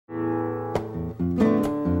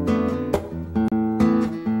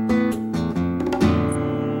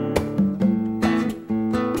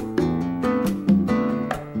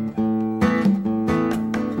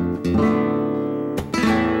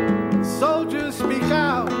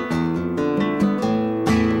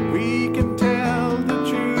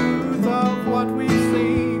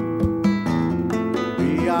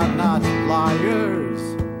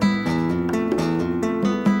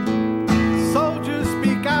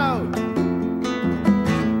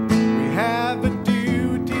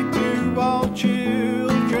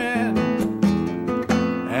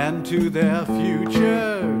to their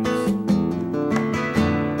futures.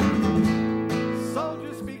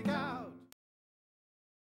 Soldiers speak out.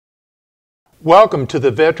 Welcome to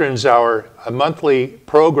the Veterans Hour, a monthly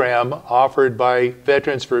program offered by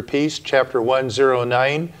Veterans for Peace, Chapter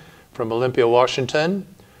 109 from Olympia, Washington.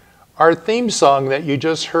 Our theme song that you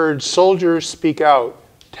just heard, Soldiers Speak Out,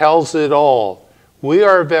 tells it all. We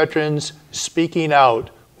are veterans speaking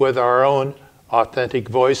out with our own authentic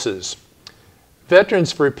voices.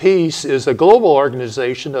 Veterans for Peace is a global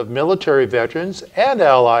organization of military veterans and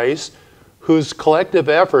allies whose collective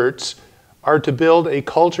efforts are to build a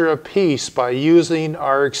culture of peace by using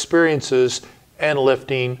our experiences and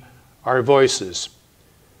lifting our voices.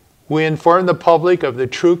 We inform the public of the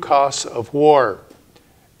true costs of war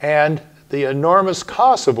and the enormous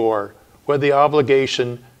costs of war with the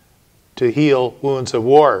obligation to heal wounds of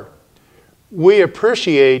war. We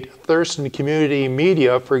appreciate Thurston Community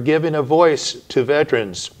Media for giving a voice to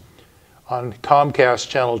veterans on Comcast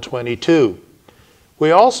Channel 22.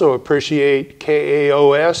 We also appreciate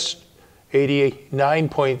KAOS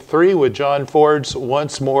 89.3 with John Ford's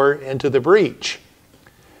Once More Into the Breach.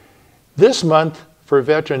 This month for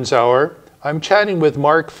Veterans Hour, I'm chatting with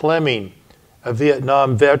Mark Fleming, a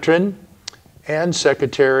Vietnam veteran and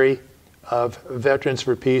Secretary of Veterans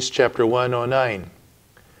for Peace, Chapter 109.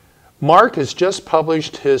 Mark has just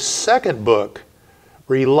published his second book,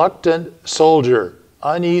 Reluctant Soldier,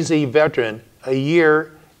 Uneasy Veteran, A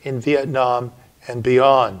Year in Vietnam and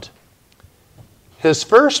Beyond. His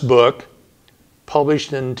first book,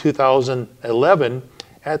 published in 2011,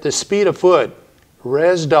 At the Speed of Foot,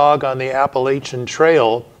 Res Dog on the Appalachian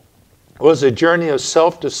Trail, was a journey of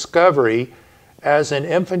self-discovery as an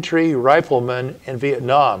infantry rifleman in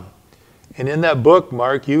Vietnam. And in that book,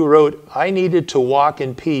 Mark, you wrote, I needed to walk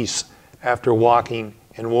in peace after walking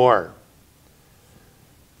in war.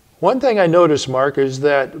 One thing I noticed, Mark, is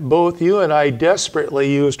that both you and I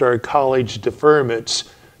desperately used our college deferments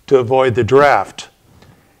to avoid the draft.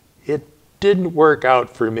 It didn't work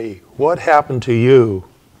out for me. What happened to you?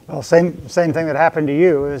 Well, same thing that happened to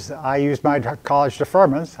you is I used my college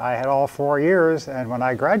deferments. I had all 4 years, and when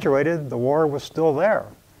I graduated, the war was still there.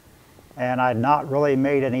 And I'd not really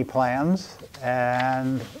made any plans,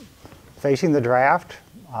 and facing the draft,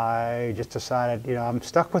 I just decided, you know, I'm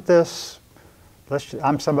stuck with this.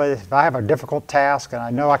 I'm somebody, if I have a difficult task and I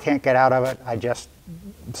know I can't get out of it, I just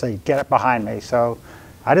say, get it behind me. So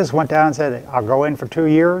I just went down and said, I'll go in for 2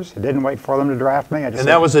 years. I didn't wait for them to draft me. And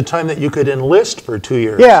that was the time that you could enlist for 2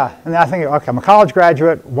 years. Yeah, and I think, okay, I'm a college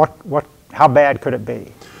graduate. How bad could it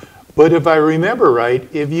be? But if I remember right,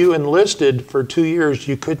 if you enlisted for 2 years,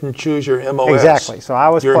 you couldn't choose your MOS. Exactly. So I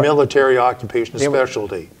was your military occupation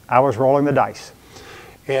specialty. I was rolling the dice.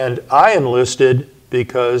 And I enlisted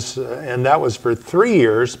because, and that was for 3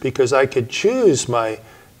 years, because I could choose my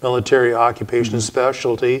military occupation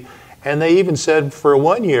specialty. And they even said for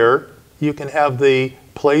 1 year, you can have the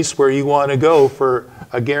place where you want to go for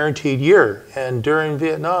a guaranteed year. And during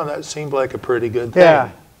Vietnam, that seemed like a pretty good thing.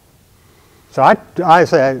 Yeah. So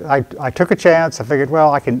I took a chance. I figured,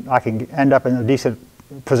 well, I can end up in a decent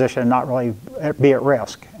position and not really be at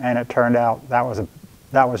risk. And it turned out that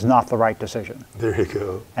was not the right decision. There you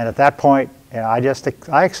go. And at that point, you know,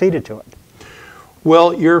 I acceded to it.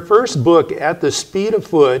 Well, your first book, At the Speed of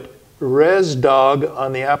Foot, Res Dog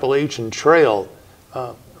on the Appalachian Trail.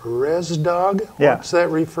 Res Dog? Yeah. What's that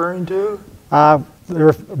referring to?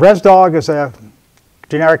 Res Dog is a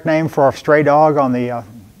generic name for a stray dog on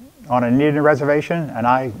an Indian reservation.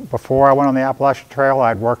 And before I went on the Appalachian Trail,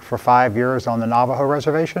 I'd worked for 5 years on the Navajo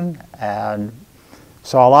reservation and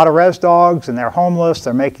saw a lot of res dogs, and they're homeless.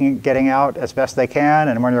 They're getting out as best they can.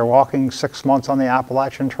 And when you're walking 6 months on the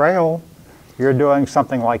Appalachian Trail, you're doing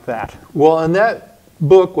something like that. Well, and that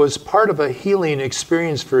book was part of a healing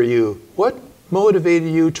experience for you. What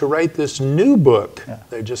motivated you to write this new book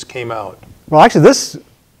that just came out? Well, actually,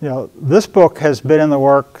 this book has been in the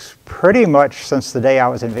works pretty much since the day I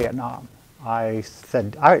was in Vietnam. I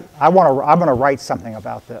said, I'm going to write something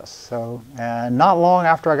about this. So, and not long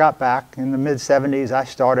after I got back in the mid-'70s, I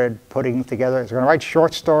started putting together, I was going to write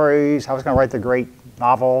short stories, I was going to write the great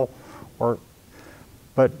novel, but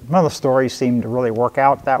none of the stories seemed to really work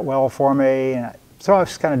out that well for me. And so I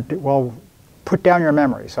was kind of, well, put down your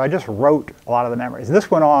memories. So I just wrote a lot of the memories. This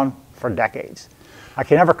went on for decades. I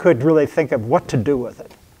never could really think of what to do with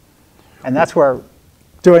it. And that's where,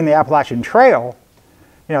 doing the Appalachian Trail,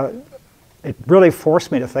 you know, it really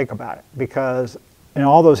forced me to think about it, because in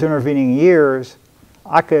all those intervening years,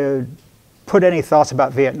 I could put any thoughts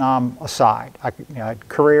about Vietnam aside.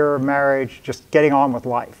 Career, marriage, just getting on with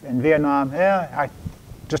life. In Vietnam, I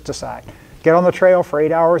just decide. Get on the trail for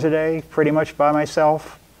 8 hours a day, pretty much by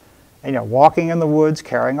myself, and, walking in the woods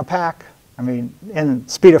carrying a pack. I mean, in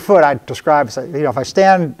speed of foot, I describe, if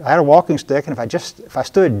I had a walking stick, and if I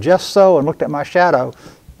stood just so and looked at my shadow,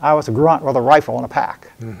 I was a grunt with a rifle and a pack.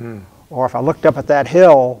 Mm-hmm. Or if I looked up at that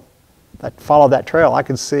hill that followed that trail, I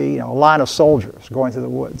could see, a line of soldiers going through the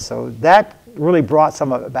woods. So that really brought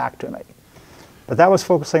some of it back to me. But that was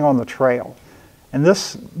focusing on the trail. And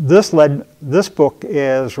this book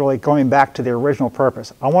is really going back to the original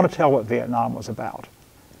purpose. I want to tell what Vietnam was about.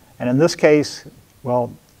 And in this case,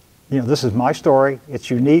 well, this is my story. It's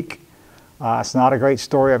unique. It's not a great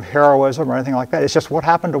story of heroism or anything like that. It's just what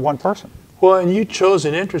happened to one person. Well, and you chose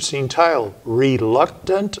an interesting title,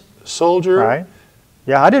 Reluctant Soldier. Right.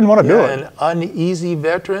 Yeah, I didn't want to do it. An Uneasy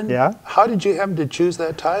Veteran. Yeah. How did you happen to choose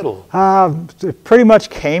that title? It pretty much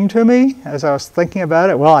came to me as I was thinking about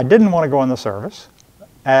it. Well, I didn't want to go in the service,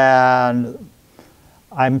 and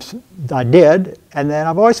I did, and then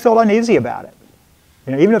I've always felt uneasy about it.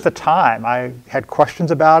 Even at the time, I had questions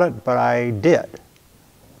about it, but I did.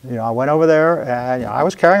 I went over there, and I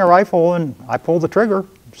was carrying a rifle, and I pulled the trigger.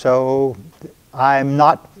 So I'm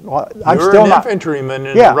not. I'm You're still an not, infantryman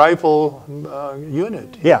in yeah. a rifle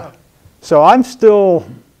unit. Yeah. So I'm still,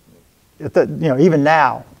 even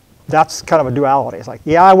now, that's kind of a duality. It's like,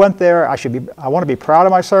 yeah, I went there. I want to be proud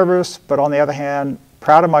of my service, but on the other hand,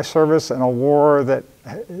 proud of my service in a war that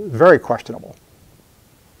is very questionable.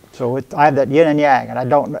 So I have that yin and yang, and I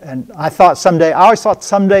don't. And I always thought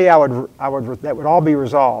someday that would all be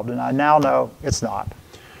resolved, and I now know it's not.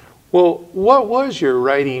 Well, what was your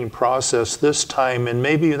writing process this time, and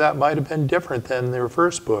maybe that might have been different than their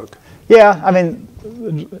first book? Yeah, I mean,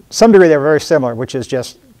 some degree they're very similar, which is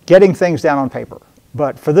just getting things down on paper.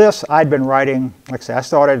 But for this, I'd been writing, like I said, I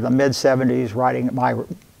started in the mid-'70s writing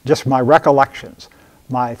my recollections,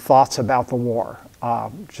 my thoughts about the war,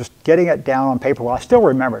 just getting it down on paper. Well, I still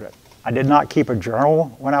remembered it. I did not keep a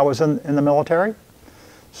journal when I was in the military,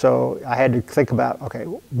 so I had to think about, okay,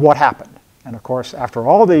 what happened? And of course, after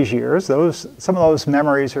all these years, some of those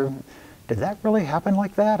memories are, did that really happen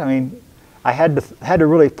like that? I mean, I had to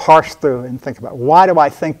really parse through and think about why do I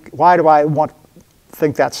think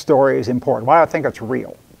that story is important? Why do I think it's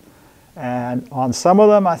real? And on some of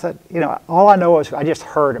them, I thought, all I know is I just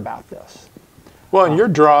heard about this. Well, and you're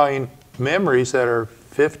drawing memories that are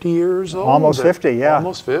 50 years old. Almost 50, yeah.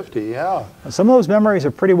 Almost 50, yeah. And some of those memories are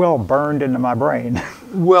pretty well burned into my brain.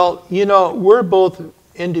 Well, we're both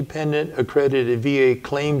independent accredited VA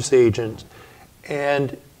claims agents,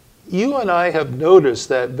 and you and I have noticed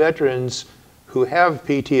that veterans who have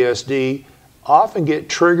PTSD often get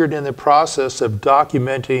triggered in the process of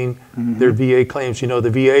documenting their VA claims.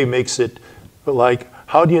 The VA makes it like,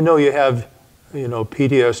 how do you know you have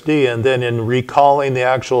PTSD? And then in recalling the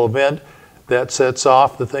actual event, that sets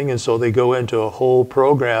off the thing, and so they go into a whole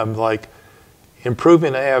program like, in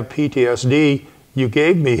proving I have PTSD, you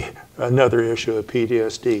gave me another issue of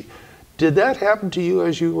PTSD. Did that happen to you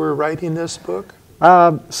as you were writing this book?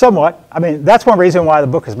 Somewhat. I mean, that's one reason why the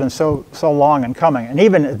book has been so long in coming. And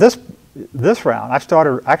even this round, I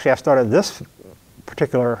started this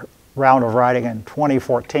particular round of writing in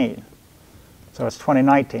 2014. So it's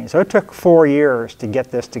 2019. So it took 4 years to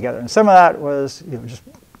get this together. And some of that was just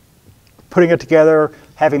putting it together,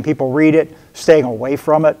 having people read it, staying away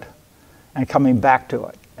from it, and coming back to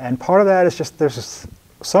it. And part of that is just there's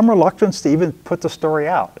some reluctance to even put the story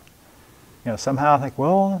out. Somehow I think,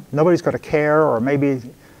 well, nobody's going to care, or maybe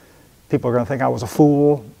people are going to think I was a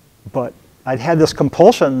fool. But I'd had this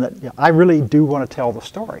compulsion that I really do want to tell the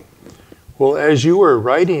story. Well, as you were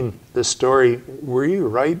writing the story, were you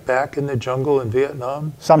right back in the jungle in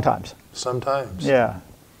Vietnam? Sometimes. Sometimes. Yeah.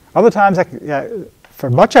 Other times, for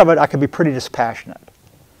much of it, I could be pretty dispassionate.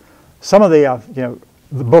 Some of the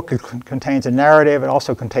book contains a narrative. It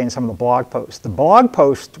also contains some of the blog posts. The blog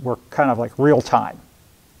posts were kind of like real time.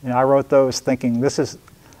 I wrote those thinking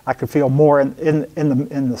I could feel more in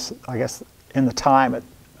the time,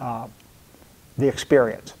 the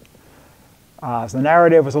experience. The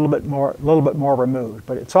narrative was a little bit more removed,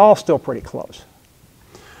 but it's all still pretty close.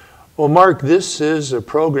 Well, Mark, this is a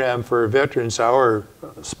program for Veterans Hour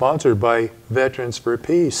sponsored by Veterans for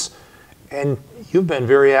Peace, and you've been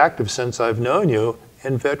very active since I've known you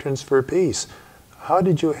in Veterans for Peace. How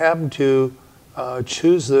did you happen to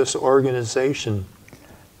choose this organization?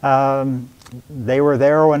 They were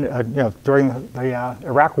there when during the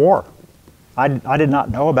Iraq War. I did not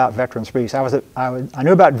know about Veterans for Peace. I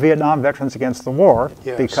knew about Vietnam Veterans Against the War,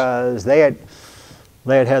 yes, because they had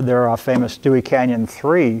their famous Dewey Canyon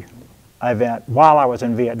 3 event while I was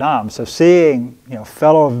in Vietnam. So seeing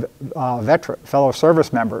fellow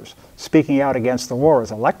service members speaking out against the war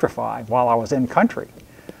was electrifying while I was in country.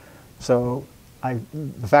 So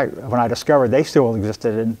the fact when I discovered they still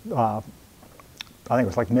existed in, I think it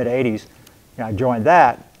was like mid-'80s, I joined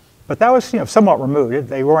that. But that was somewhat removed.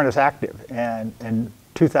 They weren't as active. And in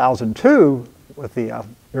 2002, with the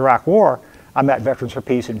Iraq War, I met Veterans for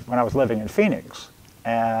Peace when I was living in Phoenix.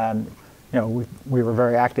 And we were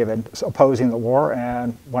very active in opposing the war.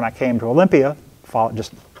 And when I came to Olympia,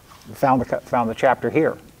 just found the chapter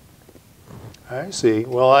here. I see.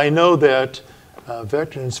 Well, I know that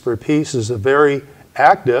Veterans for Peace is a very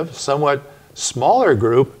active, somewhat smaller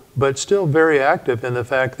group, but still very active in the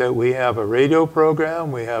fact that we have a radio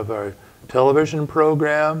program, we have a television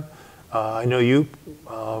program. I know you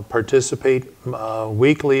participate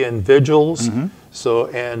weekly in vigils,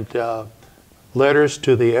 and letters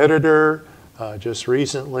to the editor. Just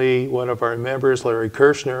recently, one of our members, Larry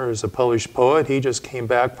Kirshner, is a published poet. He just came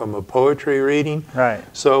back from a poetry reading. Right.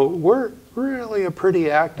 So we're really a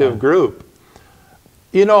pretty active group.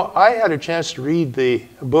 I had a chance to read the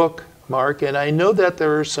book, Mark, and I know that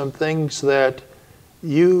there are some things that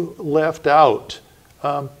you left out.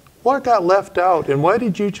 What got left out, and why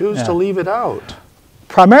did you choose to leave it out?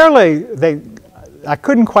 Primarily, I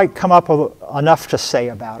couldn't quite come up with enough to say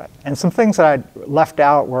about it. And some things that I left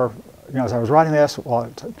out were, as I was writing this,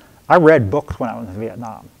 I read books when I was in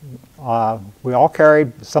Vietnam. We all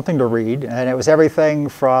carried something to read, and it was everything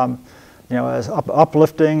from, as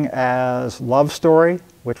uplifting as Love Story,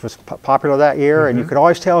 which was popular that year, and you could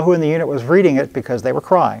always tell who in the unit was reading it because they were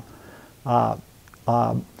crying.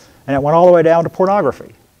 And it went all the way down to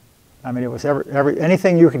pornography. I mean, it was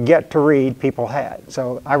anything you could get to read, people had.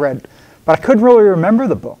 So I read, but I couldn't really remember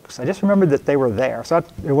the books. I just remembered that they were there. So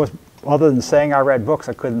it was, other than saying I read books,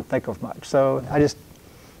 I couldn't think of much. So I just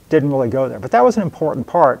didn't really go there. But that was an important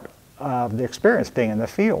part of the experience being in the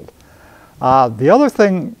field. The other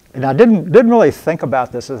thing, and I didn't really think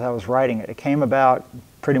about this as I was writing it. It came about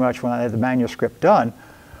pretty much when I had the manuscript done.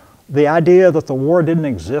 The idea that the war didn't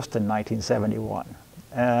exist in 1971.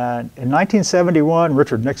 And in 1971,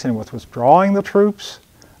 Richard Nixon was withdrawing the troops.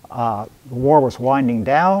 The war was winding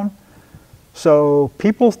down. So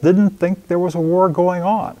people didn't think there was a war going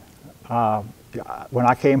on. When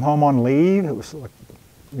I came home on leave, it was like,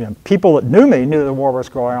 people that knew me knew the war was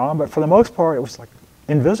going on, but for the most part, it was like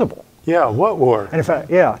invisible. Yeah, what war? And in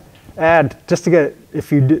fact, and just to get,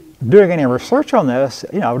 if you're doing any research on this,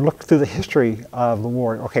 I would look through the history of the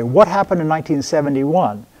war. Okay, what happened in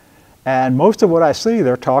 1971? And most of what I see,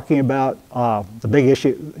 they're talking about the big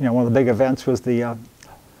issue, one of the big events was the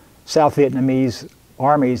South Vietnamese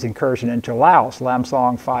Army's incursion into Laos, Lam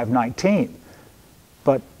Song 519.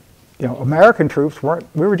 But, American troops we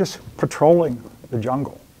were just patrolling the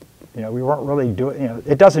jungle. We weren't really doing,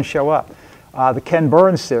 it doesn't show up. The Ken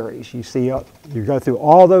Burns series, you see, you go through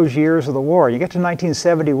all those years of the war. You get to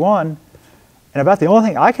 1971, and about the only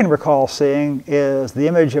thing I can recall seeing is the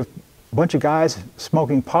image of a bunch of guys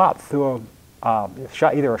smoking pot through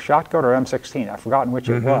either a shotgun or M16. I've forgotten which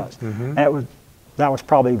it was. And that was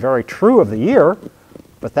probably very true of the year,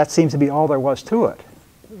 but that seems to be all there was to it.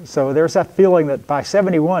 So there's that feeling that by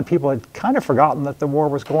 71, people had kind of forgotten that the war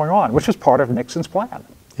was going on, which was part of Nixon's plan.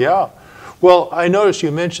 Yeah. Well, I noticed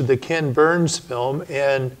you mentioned the Ken Burns film,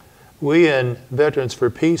 and we in Veterans for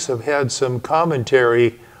Peace have had some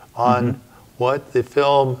commentary on what the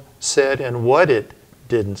film said and what it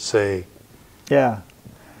didn't say. Yeah.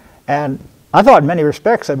 And I thought in many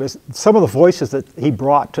respects, it was some of the voices that he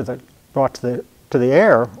brought to the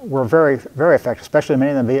air were very, very effective, especially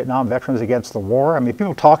many of the Vietnam veterans against the war. I mean,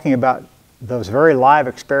 people talking about those very live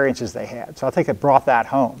experiences they had. So I think it brought that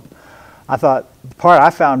home. I thought the part I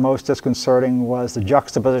found most disconcerting was the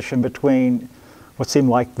juxtaposition between what seemed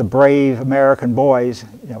like the brave American boys,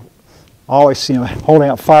 always, holding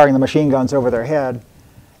up, firing the machine guns over their head,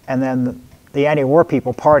 and then the anti-war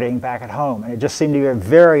people partying back at home. And it just seemed to be a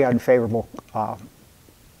very unfavorable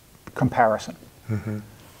comparison. And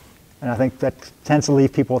I think that tends to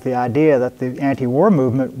leave people with the idea that the anti-war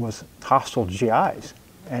movement was hostile to GIs,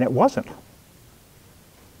 and it wasn't.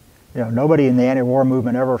 Nobody in the anti-war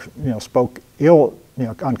movement ever, spoke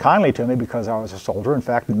unkindly to me because I was a soldier. In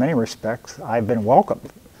fact, in many respects, I've been welcomed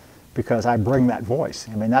because I bring that voice.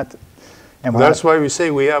 I mean, that's why we say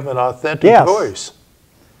we have an authentic voice.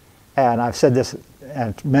 And I've said this,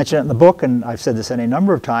 and mentioned it in the book, and I've said this any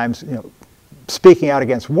number of times. Speaking out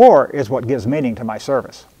against war is what gives meaning to my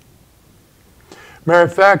service. Matter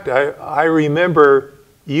of fact, I remember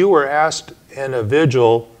you were asked in a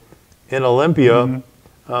vigil in Olympia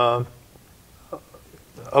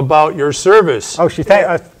about your service. Oh,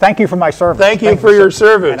 thank you for my service. Thank you for your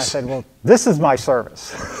service. And I said, well, this is my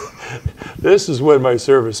service. This is when my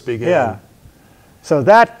service began. Yeah. So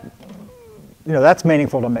that, that's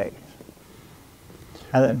meaningful to me.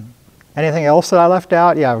 And then, anything else that I left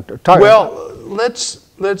out? Yeah. Well, let's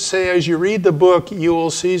say as you read the book, you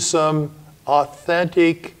will see some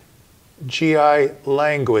authentic GI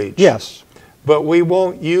language. Yes. But we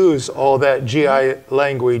won't use all that GI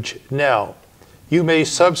language now. You may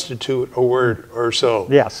substitute a word or so.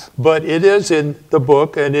 Yes. But it is in the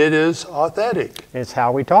book and it is authentic. It's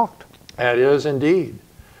how we talked. It is indeed.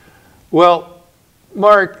 Well,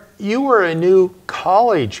 Mark, you were a new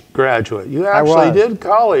college graduate. You actually did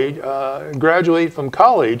college, graduate from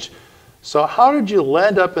college. So how did you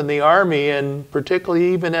land up in the Army, and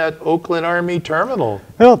particularly even at Oakland Army Terminal?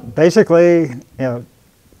 Well, basically,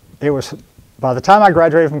 it was, by the time I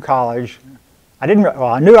graduated from college, I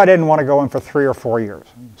knew I didn't want to go in for 3 or 4 years.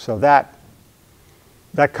 So that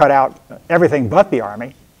cut out everything but the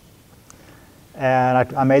Army.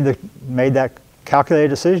 And I made that calculated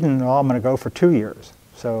decision, well, I'm going to go for 2 years.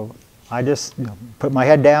 So I just put my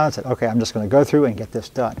head down and said, okay, I'm just going to go through and get this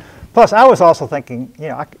done. Plus, I was also thinking,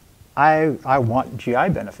 I want GI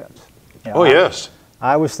benefits. Oh, yes.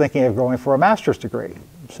 I was thinking of going for a master's degree.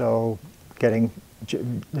 So getting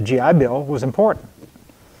the GI Bill was important.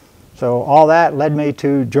 So all that led me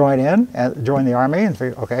to join the Army and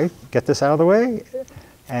figure, okay, get this out of the way.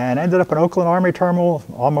 And ended up in Oakland Army Terminal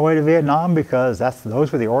on my way to Vietnam because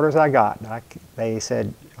those were the orders I got. They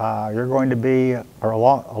said, you're going to be a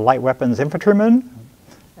light weapons infantryman.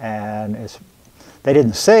 And they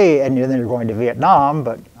didn't say, and then you're going to Vietnam,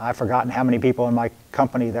 but I've forgotten how many people in my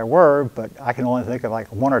company there were, but I can only think of like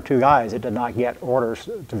 1 or 2 guys that did not get orders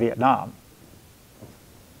to Vietnam.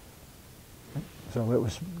 So it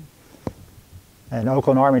was, and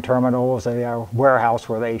Oakland Army Terminal was a warehouse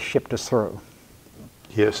where they shipped us through.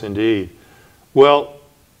 Yes, indeed. Well,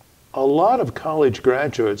 a lot of college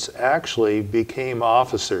graduates actually became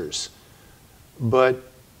officers, but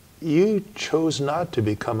you chose not to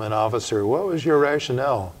become an officer. What was your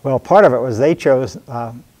rationale? Well, part of it was they chose,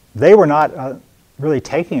 they were not really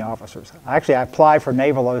taking officers. Actually, I applied for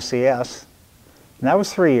Naval OCS, and that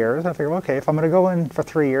was 3 years. I figured, okay, if I'm going to go in for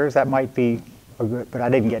 3 years, that might be a good, but I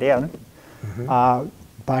didn't get in. Mm-hmm.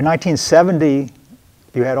 By 1970,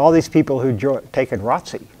 you had all these people who'd taken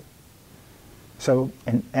ROTC. So,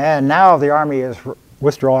 and now the Army is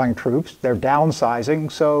withdrawing troops, they're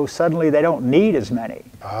downsizing, so suddenly they don't need as many.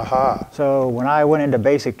 Aha. So when I went into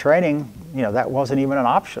basic training, that wasn't even an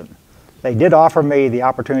option. They did offer me the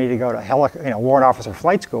opportunity to go to Warrant Officer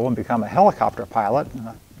Flight School and become a helicopter pilot,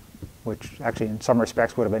 which actually in some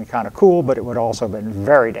respects would have been kind of cool, but it would also have been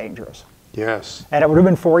very dangerous. Yes. And it would have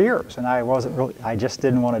been 4 years, and I just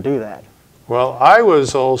didn't want to do that. Well, I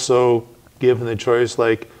was also given the choice,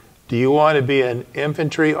 like, do you want to be an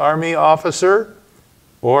infantry Army officer,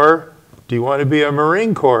 or do you want to be a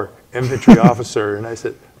Marine Corps infantry officer? And I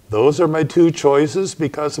said, those are my 2 choices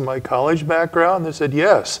because of my college background. They said,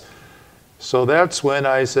 yes. So that's when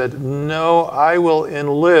I said, no, I will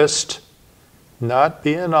enlist, not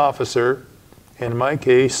be an officer. In my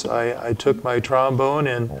case, I took my trombone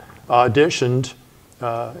and auditioned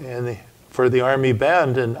for the Army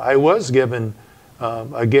Band, and I was given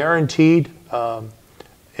a guaranteed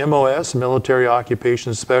MOS, Military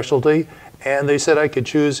Occupation Specialty, and they said I could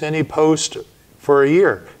choose any post for a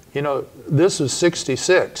year. This was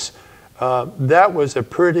 '66. That was a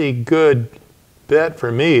pretty good bet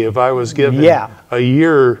for me if I was given a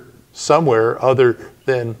year somewhere other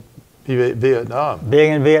than Vietnam.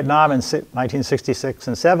 Being in Vietnam in 1966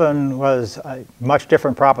 and 7 was a much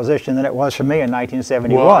different proposition than it was for me in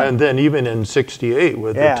 1971. Well, and then even in '68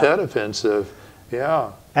 with the Tet Offensive,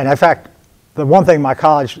 And in fact, the one thing my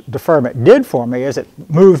college deferment did for me is it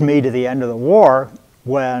moved me to the end of the war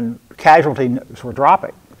when casualties were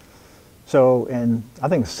dropping. So I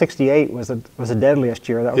think '68 was the deadliest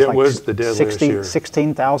year. That was the deadliest year.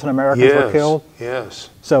 16,000 Americans were killed. Yes.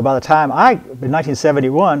 So by the time in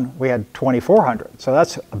 1971, we had 2,400. So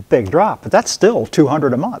that's a big drop, but that's still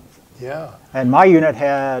 200 a month. Yeah. And my unit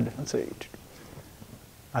had, let's see,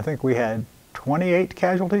 I think we had 28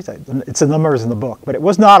 casualties. It's the numbers in the book, but it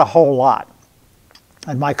was not a whole lot.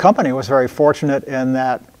 And my company was very fortunate in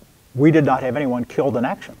that we did not have anyone killed in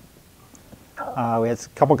action. We had a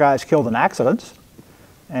couple guys killed in accidents,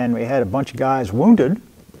 and we had a bunch of guys wounded,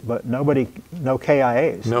 but no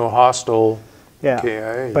KIAs. No hostile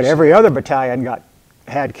KIAs. But every other battalion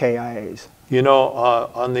had KIAs.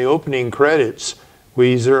 On the opening credits,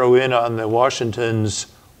 we zero in on the Washington's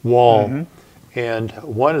wall. Mm-hmm. And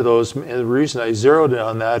one of those, and the reason I zeroed in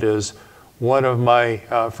on that is one of my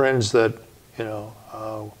friends that,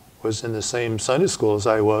 was in the same Sunday school as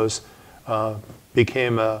I was,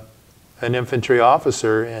 became an infantry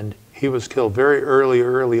officer, and he was killed very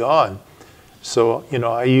early on. So,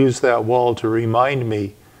 I use that wall to remind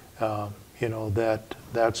me, that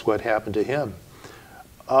that's what happened to him.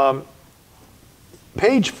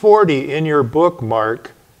 Page 40 in your book,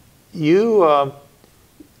 Mark, you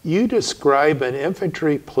describe an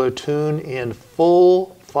infantry platoon in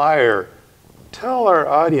full fire. Tell our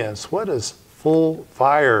audience, what does full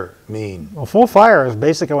fire mean? Well, full fire is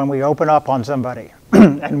basically when we open up on somebody.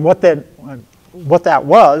 And what that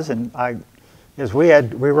was, is we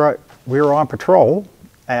were on patrol,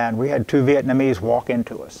 and we had 2 Vietnamese walk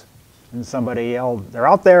into us, and somebody yelled, "They're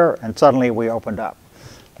out there!" And suddenly we opened up.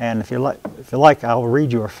 And if you like, I'll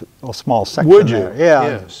read you a small section. Would you? There. Yeah.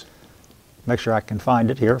 Yes. Make sure I can find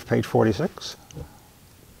it here, page 46.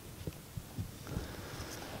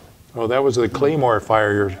 Oh, that was the Claymore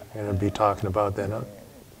fire you're going to be talking about then, huh?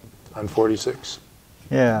 On 46?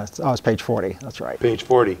 Yeah, it's page 40, that's right. Page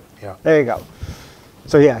 40, yeah. There you go.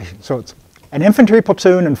 So it's an infantry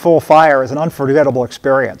platoon in full fire is an unforgettable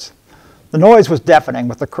experience. The noise was deafening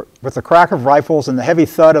with the crack of rifles and the heavy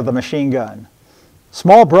thud of the machine gun.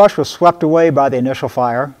 Small brush was swept away by the initial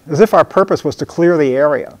fire, as if our purpose was to clear the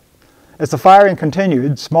area. As the firing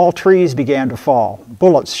continued, small trees began to fall,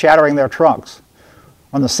 bullets shattering their trunks.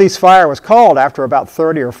 When the ceasefire was called after about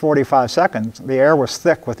 30 or 45 seconds, the air was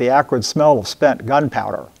thick with the acrid smell of spent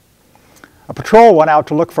gunpowder. A patrol went out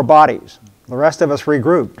to look for bodies. The rest of us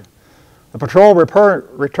regrouped. The patrol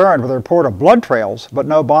returned with a report of blood trails, but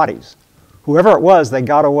no bodies. Whoever it was, they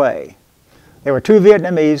got away. They were 2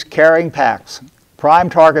 Vietnamese carrying packs, prime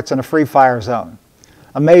targets in a free fire zone.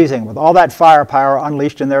 Amazing, with all that firepower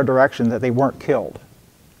unleashed in their direction, that they weren't killed.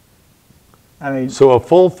 I mean, so a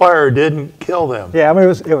full fire didn't kill them? Yeah, I mean,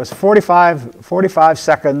 it was 45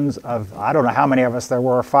 seconds of, I don't know how many of us there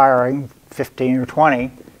were firing, 15 or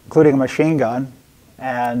 20, including a machine gun,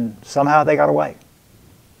 and somehow they got away.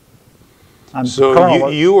 So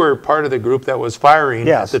you were part of the group that was firing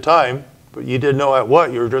Yes. at the time, but you didn't know at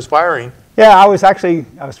what, you were just firing. Yeah, I was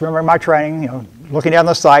remembering my training, looking down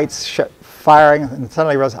the sights, firing, and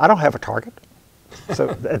suddenly realized, I don't have a target. So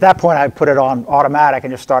at that point, I put it on automatic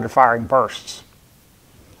and just started firing bursts.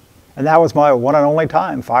 And that was my one and only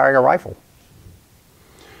time firing a rifle.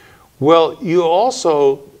 Well, you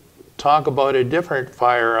also talk about a different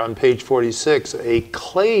fire on page 46, a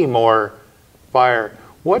Claymore fire.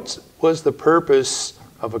 What was the purpose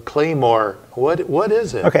of a Claymore? What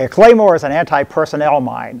is it? Okay, a Claymore is an anti-personnel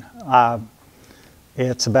mine.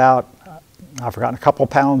 It's about, I've forgotten, a couple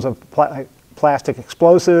pounds of plastic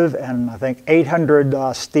explosive and I think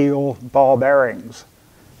 800 steel ball bearings.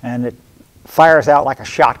 And it fires out like a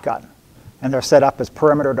shotgun. And they're set up as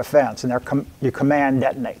perimeter defense, and you command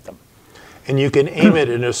detonate them. And you can aim it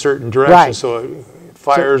in a certain direction, Right. so it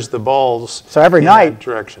fires the balls so every in night, that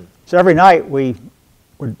direction. So every night we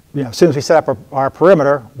would, as soon as we set up our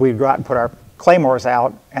perimeter, we'd go out and put our Claymores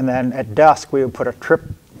out, and then at dusk we would put a tripwire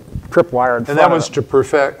in front of them. And that was to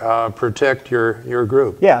protect your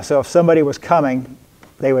group. Yeah, so if somebody was coming,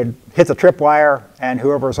 they would hit the tripwire, and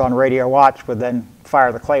whoever was on radio watch would then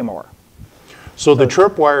fire the Claymore. So the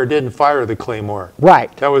tripwire didn't fire the Claymore.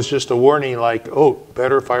 Right. That was just a warning like, oh,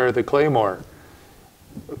 better fire the Claymore.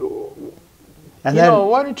 And then,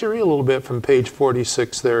 why don't you read a little bit from page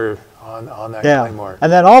 46 there on that yeah. Claymore?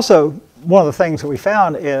 And then also, one of the things that we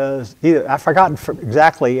found is, I've forgotten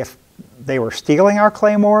exactly if they were stealing our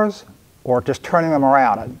Claymores or just turning them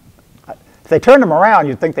around. And if they turned them around,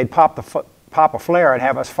 you'd think they'd pop a flare and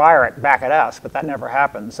have us fire it back at us, but that never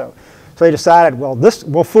happened. So they decided, well,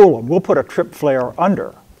 we'll fool them. We'll put a trip flare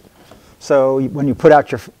under. So when you put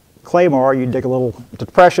out your Claymore, you dig a little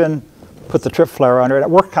depression, put the trip flare under it. It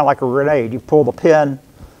worked kind of like a grenade. You pull the pin,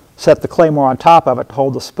 set the Claymore on top of it to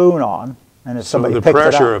hold the spoon on, and if somebody the picks it up,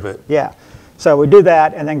 pressure of it. Yeah. So we do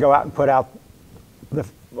that, and then go out and put out the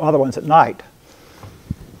other ones at night.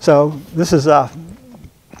 So this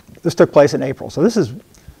took place in April. So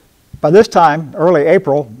by this time, early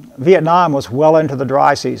April, Vietnam was well into the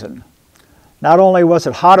dry season. Not only was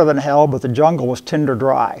it hotter than hell, but the jungle was tinder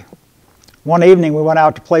dry. One evening, we went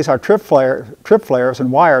out to place our trip flares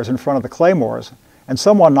and wires in front of the Claymores, and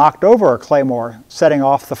someone knocked over a Claymore, setting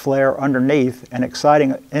off the flare underneath and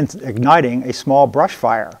igniting a small brush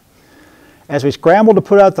fire. As we scrambled to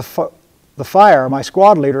put out the fire, my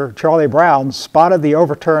squad leader, Charlie Brown, spotted the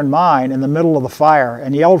overturned mine in the middle of the fire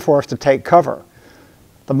and yelled for us to take cover.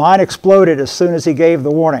 The mine exploded as soon as he gave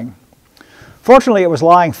the warning. Fortunately, it was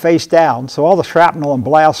lying face down, so all the shrapnel and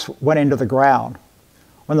blasts went into the ground.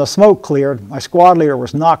 When the smoke cleared, my squad leader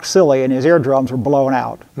was knocked silly and his eardrums were blown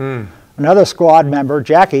out. Another squad member,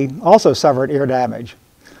 Jackie, also suffered ear damage.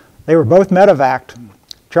 They were both medevaced,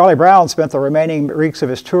 Charlie Brown spent the remaining weeks of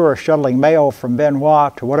his tour shuttling mail from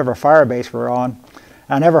Benoit to whatever fire base we were on.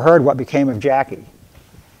 I never heard what became of Jackie.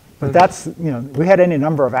 But that's, we had any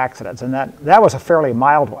number of accidents, and that was a fairly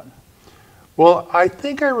mild one. Well, I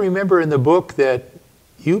think I remember in the book that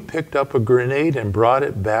you picked up a grenade and brought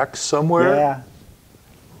it back somewhere.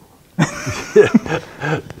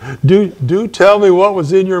 Yeah. Do tell me what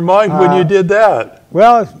was in your mind when you did that.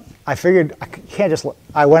 Well, I figured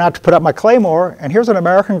I went out to put up my claymore, and here's an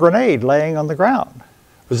American grenade laying on the ground.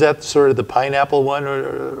 Was that sort of the pineapple one?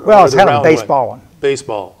 Well, it's kind of a baseball one.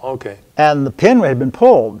 Baseball, okay. And the pin had been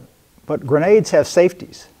pulled, but grenades have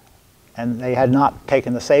safeties, and they had not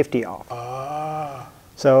taken the safety off. Ah.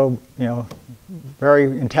 So, very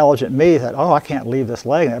intelligent me thought, oh, I can't leave this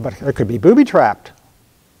laying there, but it could be booby-trapped.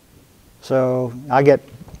 So I get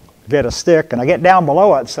a stick, and I get down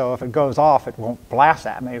below it, so if it goes off, it won't blast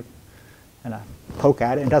at me. And I poke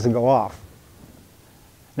at it, and it doesn't go off.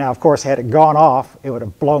 Now, of course, had it gone off, it would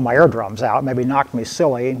have blown my eardrums out, maybe knocked me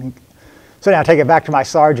silly. So now I take it back to my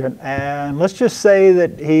sergeant, and let's just say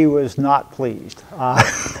that he was not pleased.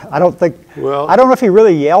 I don't know if he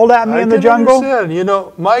really yelled at me in the jungle. I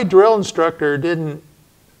understand. My drill instructor didn't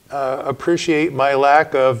appreciate my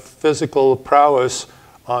lack of physical prowess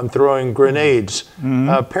on throwing grenades.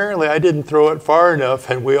 Apparently, I didn't throw it far enough,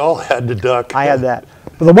 and we all had to duck. I had that.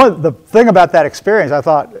 But the thing about that experience, I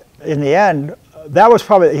thought, in the end, that was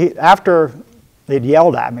probably after they'd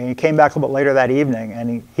yelled at me. He came back a little bit later that evening,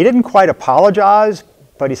 and he didn't quite apologize,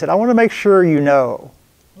 but he said, I want to make sure you know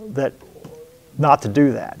that not to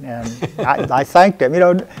do that. And I thanked him,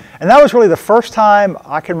 and that was really the first time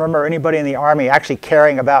I can remember anybody in the Army actually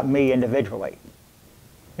caring about me individually.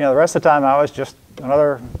 The rest of the time I was just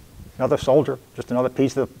another soldier, just another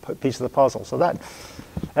piece of the puzzle. So that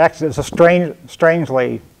actually is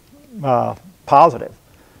strangely positive.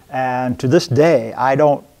 And to this day, I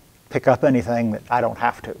don't pick up anything that I don't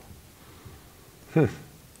have to.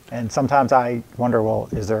 And sometimes I wonder, well,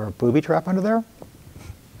 is there a booby trap under there?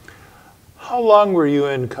 How long were you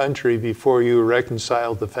in country before you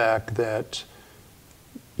reconciled the fact that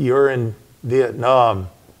you're in Vietnam,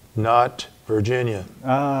 not Virginia?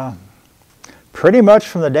 Pretty much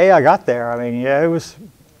from the day I got there. I mean, it was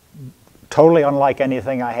totally unlike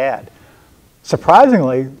anything I had.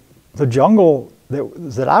 Surprisingly, the jungle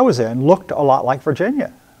that I was in looked a lot like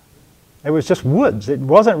Virginia. It was just woods. It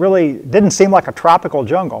didn't seem like a tropical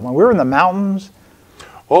jungle. I mean, we were in the mountains.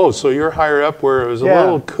 Oh, so you're higher up where it was a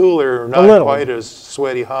little cooler, not quite as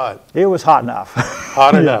sweaty hot. It was hot enough.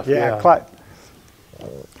 Hot enough, yeah.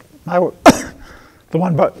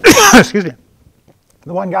 Excuse me.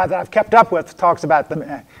 The one guy that I've kept up with talks about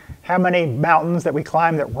how many mountains that we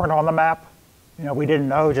climbed that weren't on the map. We didn't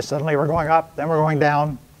know, just suddenly we're going up, then we're going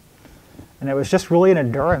down. And it was just really an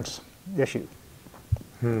endurance issue.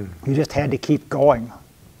 You just had to keep going.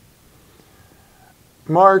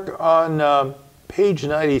 Mark, on page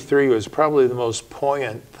 93 was probably the most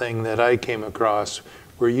poignant thing that I came across,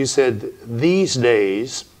 where you said, these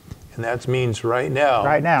days, and that means right now.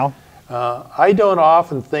 Right now. I don't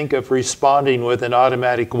often think of responding with an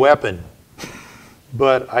automatic weapon,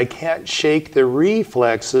 but I can't shake the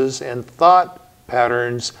reflexes and thought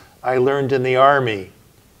patterns I learned in the Army.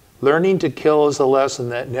 Learning to kill is a lesson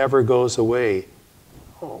that never goes away.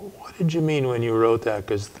 Oh, what did you mean when you wrote that?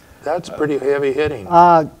 Because that's pretty heavy hitting.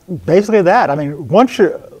 Basically that. I mean,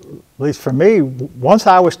 at least for me, once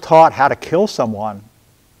I was taught how to kill someone,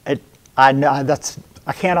 I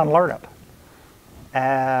can't unlearn it.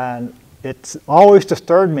 And it's always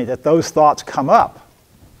disturbed me that those thoughts come up.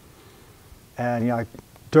 And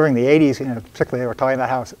during the 80s, particularly they were talking about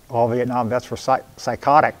how all Vietnam vets were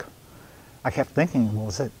psychotic. I kept thinking,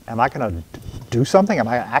 well, am I going to do something? Am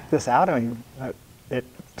I going to act this out? I mean,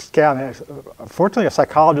 fortunately, a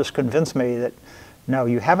psychologist convinced me that no,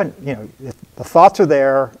 you haven't. The thoughts are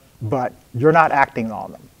there, but you're not acting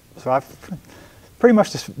on them. So I've pretty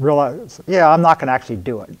much just realized, yeah, I'm not going to actually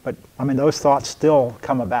do it. But I mean, those thoughts still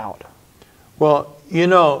come about. Well,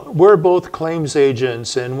 we're both claims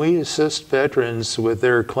agents, and we assist veterans with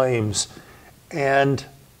their claims, and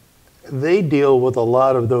they deal with a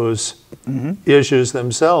lot of those issues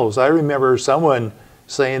themselves. I remember someone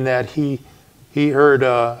saying that he heard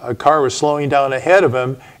a car was slowing down ahead of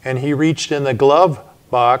him, and he reached in the glove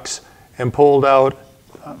box and pulled out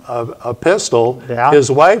a pistol. Yeah.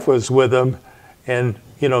 His wife was with him, and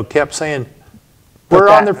kept saying, "We're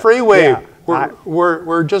on the freeway. Yeah,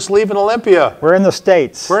 we're just leaving Olympia. We're in the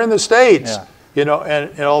States. We're in the States." Yeah.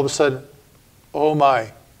 And all of a sudden, oh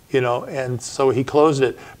my. And so he closed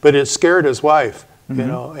it, but it scared his wife,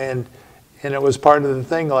 and it was part of the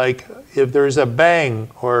thing, like if there's a bang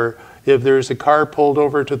or if there's a car pulled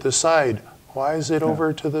over to the side, why is it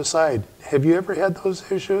over to the side? Have you ever had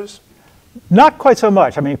those issues? Not quite so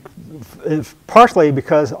much. I mean, it's partially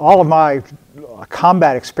because all of my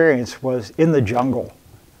combat experience was in the jungle.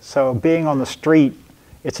 So being on the street,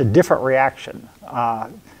 it's a different reaction.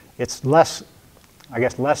 It's less, I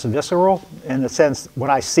guess, less visceral in the sense when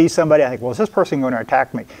I see somebody, I think, well, is this person going to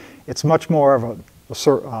attack me? It's much more of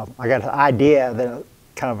I got an idea that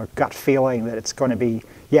kind of a gut feeling that it's going to be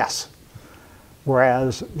yes.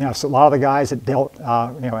 Whereas, so a lot of the guys that dealt,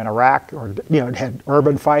 in Iraq or, had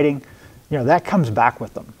urban fighting, that comes back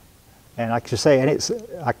with them. And like you say, and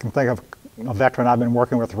I can think of a veteran I've been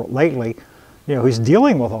working with lately, who's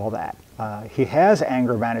dealing with all that. He has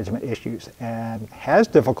anger management issues and has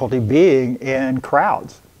difficulty being in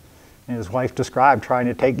crowds. And his wife described trying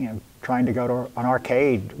to go to an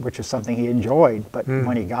arcade, which is something he enjoyed, but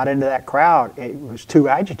when he got into that crowd, it was too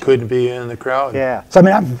agitated. Couldn't be in the crowd. Yeah. So I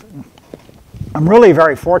mean, I'm really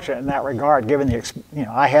very fortunate in that regard, given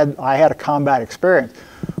I had a combat experience,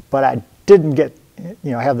 but I didn't get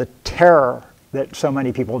have the terror that so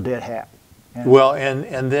many people did have. Well,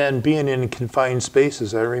 and then being in confined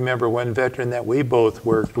spaces. I remember one veteran that we both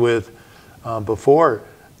worked with before,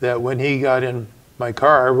 that when he got in my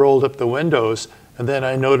car, I rolled up the windows, and then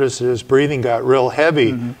I noticed that his breathing got real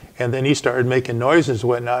heavy, and then he started making noises and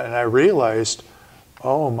whatnot, and I realized,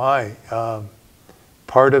 oh my,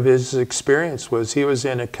 part of his experience was he was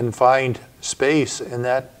in a confined space, and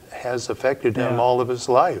that has affected him all of his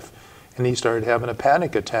life, and he started having a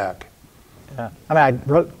panic attack. Yeah. I mean,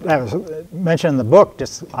 I was mentioned in the book,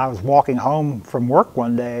 I was walking home from work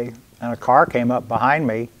one day, and a car came up behind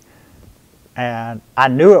me, and I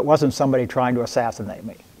knew it wasn't somebody trying to assassinate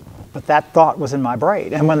me. But that thought was in my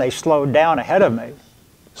brain. And when they slowed down ahead of me,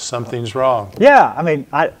 something's wrong. Yeah, I mean,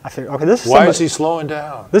 I figured, okay, this is why is he slowing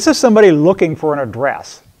down? This is somebody looking for an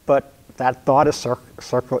address, but that thought is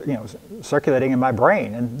circulating in my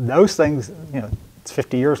brain. And those things, it's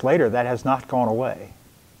 50 years later, that has not gone away.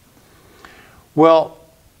 Well,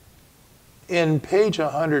 in page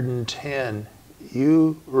 110,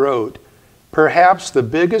 you wrote, perhaps the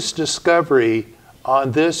biggest discovery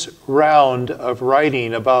on this round of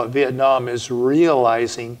writing about Vietnam is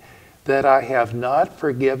realizing that I have not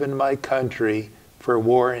forgiven my country for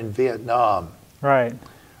war in Vietnam. Right.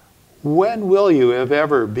 When will you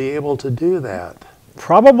ever be able to do that?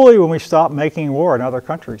 Probably when we stop making war in other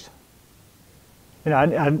countries.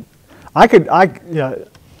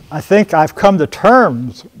 I think I've come to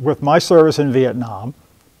terms with my service in Vietnam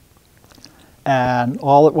and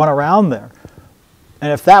all that went around there.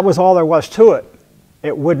 And if that was all there was to it,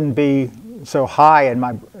 it wouldn't be so high in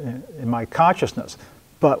my consciousness.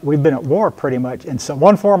 But we've been at war pretty much in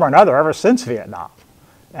one form or another ever since Vietnam.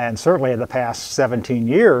 And certainly in the past 17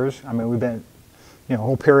 years, I mean, we've been a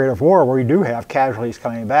whole period of war where we do have casualties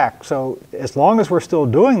coming back. So as long as we're still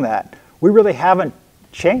doing that, we really haven't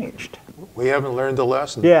changed. We haven't learned the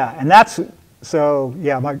lesson. Yeah, and that's, so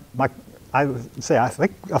yeah, I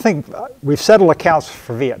think we've settled accounts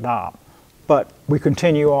for Vietnam, but we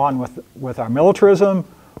continue on with our militarism,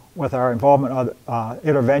 with our involvement in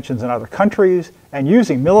interventions in other countries, and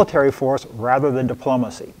using military force rather than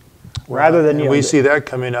diplomacy. Rather than, we see that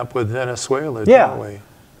coming up with Venezuela, yeah. Don't we?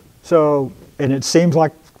 So, and it seems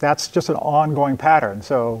like that's just an ongoing pattern.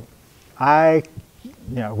 So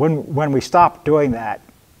when we stop doing that,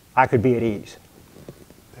 I could be at ease.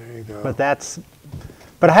 There you go.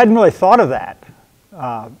 But I hadn't really thought of that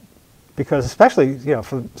because especially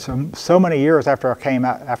for so many years after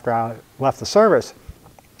I left the service,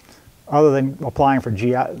 other than applying for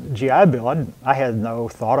GI Bill, I had no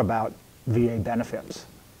thought about VA benefits.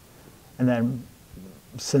 And then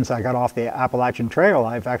since I got off the Appalachian Trail,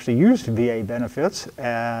 I've actually used VA benefits,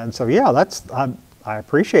 and so yeah, I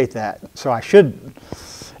appreciate that. So I should.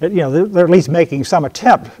 They're at least making some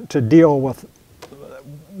attempt to deal with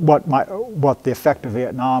what the effect of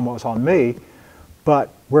Vietnam was on me,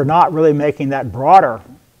 but we're not really making that broader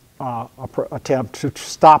attempt to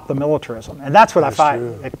stop the militarism, and that's what I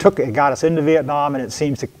find. It got us into Vietnam, and it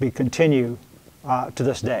seems to be continue to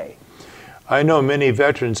this day. I know many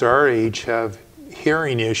veterans our age have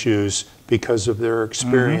hearing issues because of their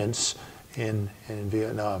experience in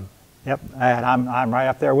Vietnam. Yep, and I'm right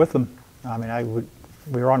up there with them. I mean,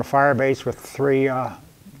 we were on a fire base with 3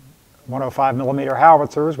 105 millimeter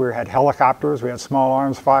howitzers. We had helicopters. We had small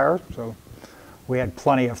arms fires. So we had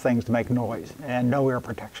plenty of things to make noise and no ear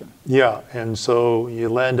protection. Yeah, and so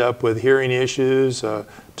you end up with hearing issues,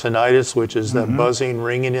 tinnitus, which is that buzzing,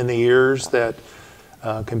 ringing in the ears that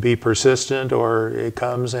can be persistent, or it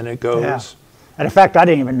comes and it goes. Yeah. And in fact, I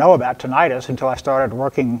didn't even know about tinnitus until I started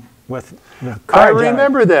working with the I current generation.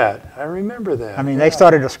 remember that. I remember that. I mean, they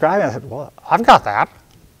started describing it. I said, well, I've got that.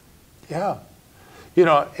 Yeah. You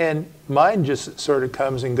know, and mine just sort of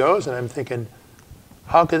comes and goes, and I'm thinking,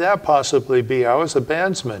 how could that possibly be? I was a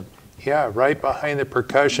bandsman. Yeah, right behind the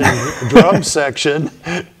percussion drum section,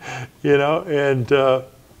 you know, and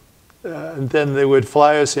then they would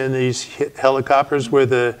fly us in these helicopters where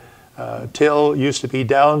the tail used to be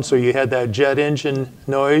down, so you had that jet engine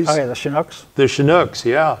noise. Oh, yeah, the Chinooks. The Chinooks,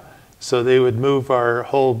 yeah. So they would move our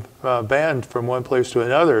whole band from one place to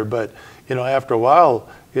another, but, you know, after a while,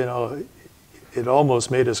 you know, it almost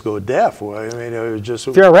made us go deaf. I mean, it was just...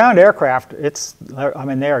 If you're around aircraft, I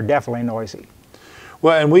mean, they are definitely noisy.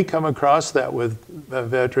 Well, and we come across that with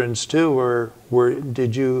veterans too.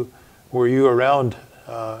 Were you around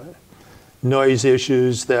noise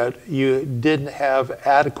issues that you didn't have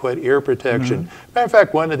adequate ear protection? Mm-hmm. Matter of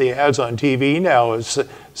fact, one of the ads on TV now is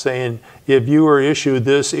saying if you were issued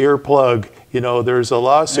this earplug, you know, there's a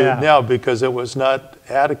lawsuit now because it was not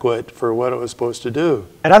adequate for what it was supposed to do.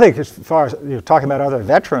 And I think as far as you're talking about other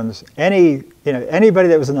veterans, anybody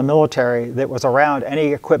that was in the military that was around any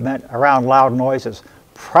equipment around loud noises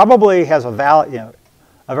probably has a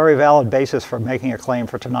very valid basis for making a claim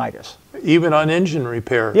for tinnitus. Even on engine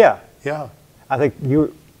repair. Yeah. Yeah. I think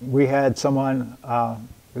we had someone.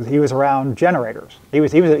 He was around generators. He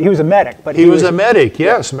was a medic, but he was a medic.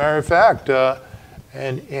 Yes, matter of fact,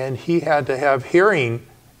 and he had to have hearing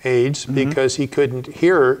aids because he couldn't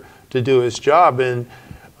hear to do his job, and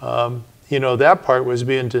you know, that part was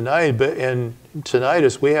being denied. But in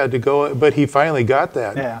tinnitus, we had to go. But he finally got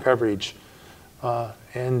that coverage.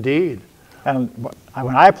 Indeed. And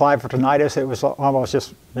when I applied for tinnitus, it was almost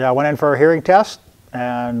just I went in for a hearing test,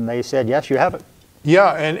 and they said yes, you have it.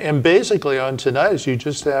 Yeah, and basically on tinnitus, you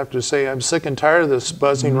just have to say, I'm sick and tired of this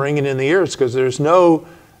buzzing, ringing in the ears, because there's no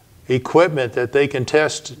equipment that they can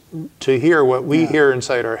test to hear what we hear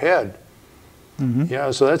inside our head.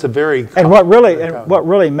 Yeah, so that's a very what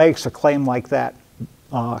really makes a claim like that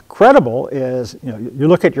credible is, you know, you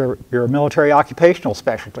look at your military occupational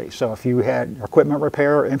specialty. So if you had equipment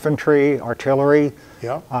repair, infantry, artillery,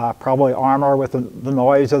 probably armor with the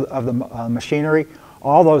noise of the machinery,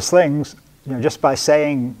 all those things, you know, just by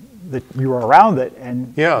saying that you were around it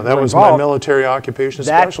and that was my military occupation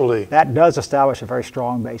specialty. That does establish a very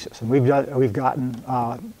strong basis, and we've done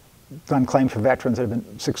claims for veterans that have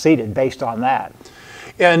been succeeded based on that.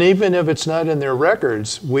 And even if it's not in their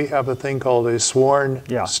records, we have a thing called a sworn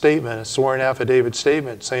statement, a sworn affidavit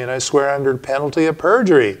statement, saying I swear under penalty of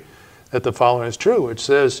perjury that the following is true, which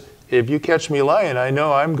says if you catch me lying, I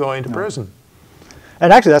know I'm going to prison.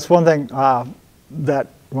 And actually, that's one thing that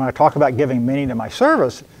when I talk about giving meaning to my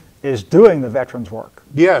service is doing the veterans work.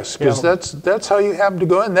 Yes, because that's how you happen to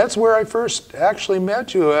go in. That's where I first actually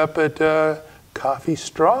met you, up at Coffee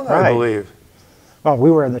Strong, I believe. Well,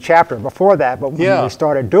 we were in the chapter before that, but when we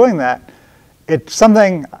started doing that, it's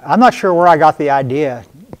something, I'm not sure where I got the idea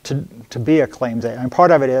to be a claims agent. And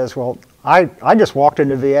part of it is, well, I just walked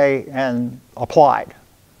into VA and applied.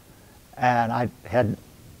 And I had,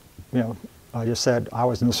 you know, I just said I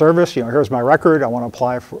was in the service, you know, here's my record, I want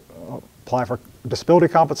to apply for disability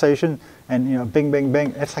compensation, and, you know, bing, bing,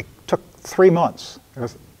 bing. It's like, took 3 months,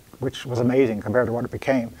 which was amazing compared to what it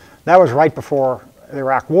became. That was right before the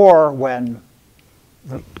Iraq War when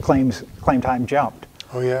the claim time jumped.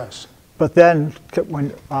 Oh, yes. But then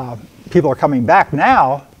when people are coming back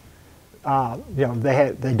now, you know,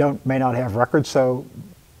 they may not have records, so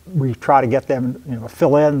we try to get them, you know,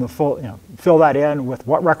 fill that in with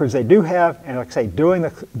what records they do have, and like I say, doing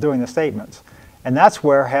the statements. And that's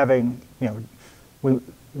where having, you know,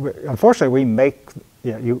 unfortunately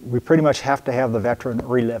we pretty much have to have the veteran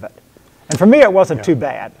relive it. And for me, it wasn't too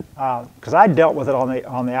bad because I dealt with it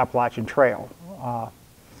on the Appalachian Trail,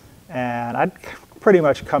 and I'd pretty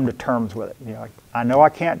much come to terms with it. You know, I know I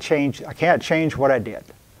can't change what I did.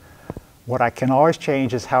 What I can always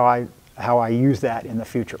change is how I use that in the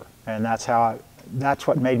future, and that's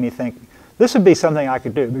what made me think this would be something I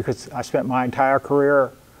could do, because I spent my entire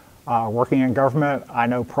career working in government. I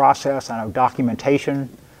know process, I know documentation,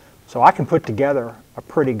 so I can put together a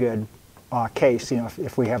pretty good case, you know,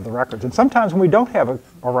 if we have the records. And sometimes when we don't have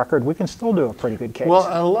a record, we can still do a pretty good case. Well,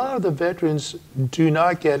 a lot of the veterans do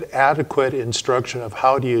not get adequate instruction of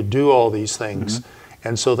how do you do all these things.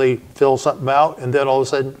 And so they fill something out, and then all of a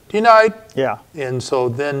sudden, denied. Yeah. And so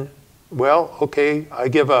then, well, okay, I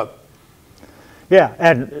give up. Yeah,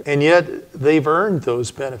 and yet they've earned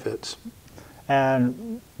those benefits.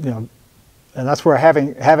 And you know, and that's where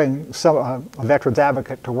having a veterans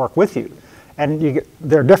advocate to work with you. And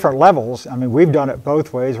there are different levels. I mean, we've done it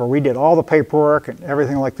both ways, where we did all the paperwork and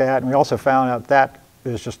everything like that, and we also found out that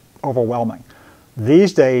is just overwhelming.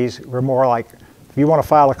 These days, we're more like, if you want to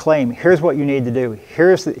file a claim, here's what you need to do.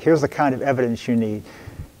 Here's the kind of evidence you need.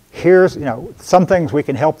 Here's, some things we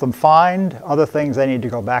can help them find, other things they need to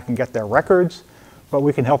go back and get their records, but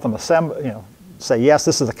we can help them assemble, say, yes,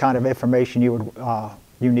 this is the kind of information you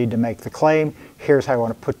need to make the claim. Here's how I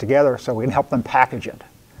want to put together, so we can help them package it.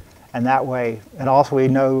 And that way, and also we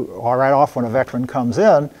know right off when a veteran comes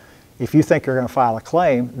in, if you think you're going to file a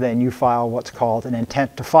claim, then you file what's called an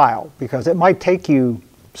intent to file, because it might take you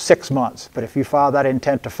 6 months, but if you file that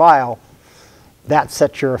intent to file, that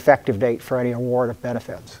sets your effective date for any award of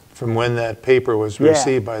benefits. From when that paper was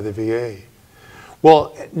received by the VA.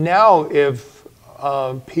 Well, now if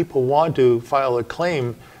people want to file a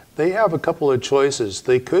claim, they have a couple of choices.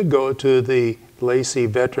 They could go to the Lacey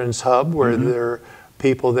Veterans Hub, where there are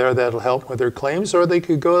people there that'll help with their claims, or they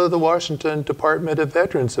could go to the Washington Department of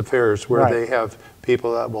Veterans Affairs, where they have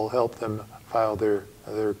people that will help them file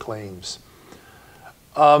their claims.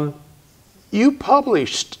 You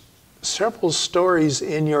published several stories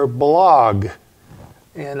in your blog,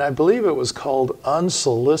 and I believe it was called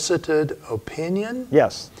Unsolicited Opinion?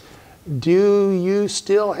 Yes. Do you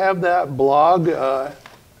still have that blog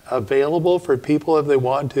available for people if they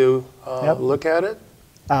want to look at it?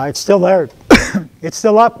 It's still there. It's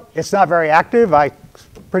still up. It's not very active. I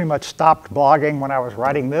pretty much stopped blogging when I was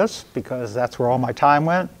writing this because that's where all my time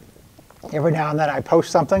went. Every now and then I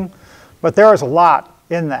post something, but there is a lot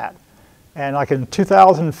in that. And like in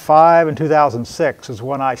 2005 and 2006 is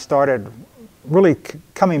when I started really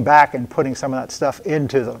coming back and putting some of that stuff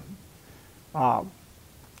into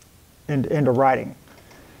into writing.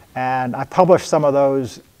 And I published some of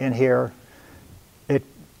those in here. It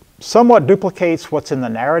somewhat duplicates what's in the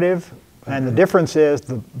narrative, and the difference is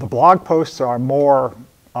the blog posts are more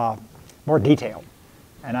detailed.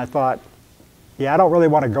 And I thought, yeah, I don't really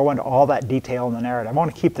want to go into all that detail in the narrative. I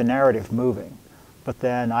want to keep the narrative moving. But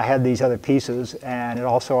then I had these other pieces, and it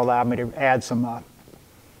also allowed me to add some of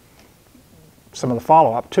the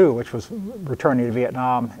follow-up too, which was returning to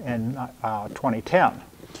Vietnam in 2010.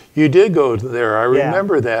 You did go there, I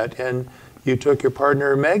remember that, and you took your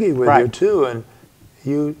partner Maggie with you too, and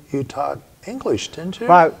you taught English, didn't you?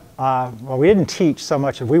 Well, we didn't teach so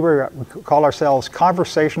much. We called ourselves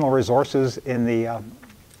Conversational Resources in the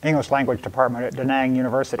English Language Department at Da Nang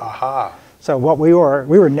University. Aha. So what we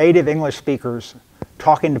were native English speakers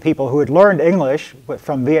talking to people who had learned English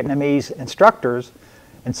from Vietnamese instructors,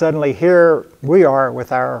 and suddenly here we are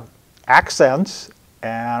with our accents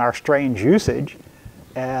and our strange usage,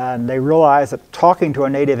 and they realized that talking to a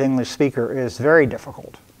native English speaker is very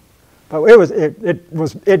difficult. But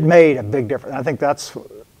it made a big difference. I think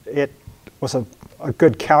it was a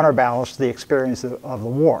good counterbalance to the experience of the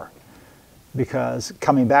war, because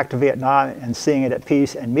coming back to Vietnam and seeing it at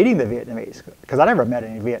peace and meeting the Vietnamese, because I never met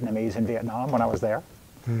any Vietnamese in Vietnam when I was there.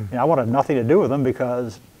 I wanted nothing to do with them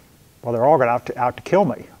because, well, they're all going out to kill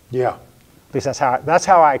me. Yeah. At least that's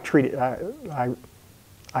how I treated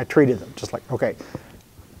I treated them, just like, okay.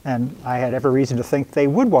 And I had every reason to think they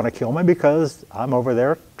would want to kill me because I'm over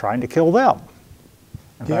there trying to kill them.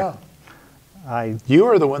 In fact, you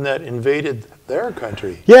are the one that invaded their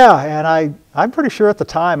country. Yeah, and I'm pretty sure at the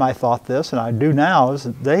time I thought this, and I do now, is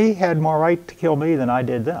that they had more right to kill me than I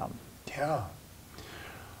did them. Yeah.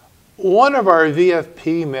 One of our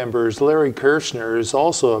VFP members, Larry Kirshner, is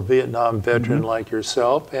also a Vietnam veteran like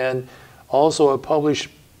yourself, and also a published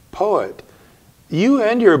poet. You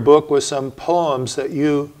end your book with some poems that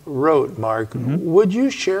you wrote, Mark. Would you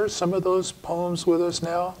share some of those poems with us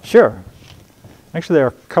now? Sure. Actually, there are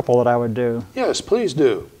a couple that I would do. Yes, please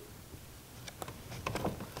do.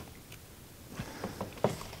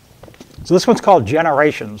 So this one's called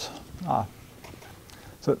Generations.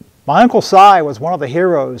 So my Uncle Si was one of the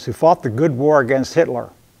heroes who fought the good war against Hitler.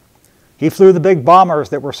 He flew the big bombers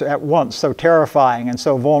that were at once so terrifying and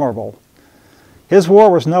so vulnerable. His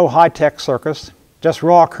war was no high-tech circus, just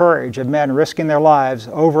raw courage of men risking their lives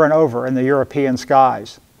over and over in the European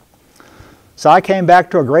skies. Si came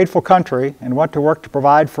back to a grateful country and went to work to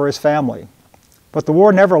provide for his family. But the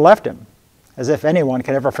war never left him, as if anyone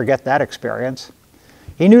could ever forget that experience.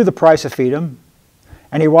 He knew the price of freedom,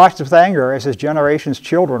 and he watched with anger as his generation's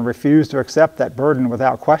children refused to accept that burden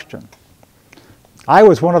without question. I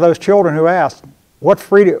was one of those children who asked, what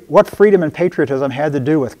freedom and patriotism had to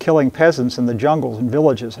do with killing peasants in the jungles and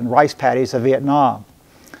villages and rice paddies of Vietnam?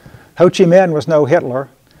 Ho Chi Minh was no Hitler.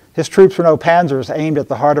 His troops were no panzers aimed at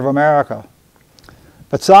the heart of America.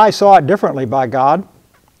 But Si saw it differently, by God.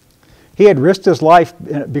 He had risked his life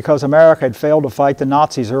because America had failed to fight the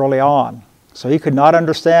Nazis early on. So he could not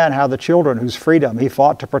understand how the children whose freedom he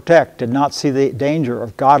fought to protect did not see the danger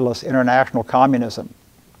of godless international communism.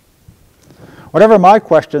 Whatever my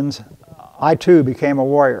questions, I too became a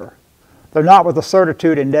warrior, though not with the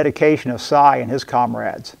certitude and dedication of Cy and his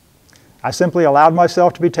comrades. I simply allowed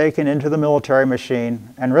myself to be taken into the military machine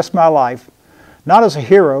and risked my life, not as a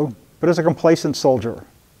hero, but as a complacent soldier,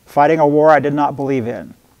 fighting a war I did not believe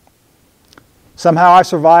in. Somehow I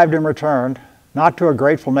survived and returned, not to a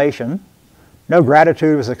grateful nation. No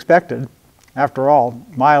gratitude was expected. After all,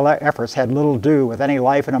 my efforts had little to do with any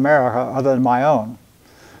life in America other than my own.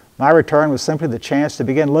 My return was simply the chance to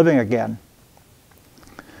begin living again.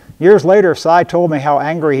 Years later, Cy told me how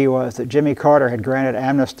angry he was that Jimmy Carter had granted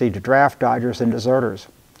amnesty to draft dodgers and deserters.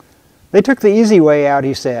 They took the easy way out,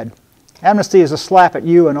 he said. Amnesty is a slap at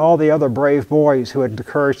you and all the other brave boys who had the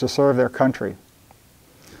courage to serve their country.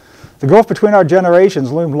 The gulf between our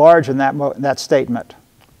generations loomed large in that statement.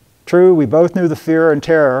 True, we both knew the fear and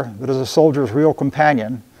terror that is a soldier's real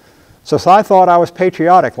companion, so Cy thought I was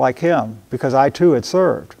patriotic like him because I too had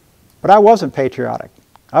served. But I wasn't patriotic.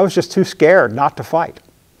 I was just too scared not to fight.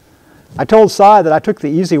 I told Cy that I took the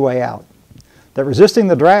easy way out, that resisting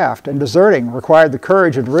the draft and deserting required the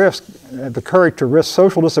courage to risk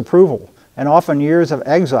social disapproval and often years of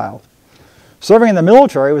exile. Serving in the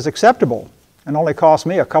military was acceptable and only cost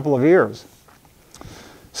me a couple of years.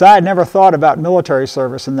 Cy had never thought about military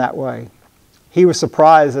service in that way. He was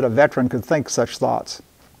surprised that a veteran could think such thoughts.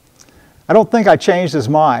 I don't think I changed his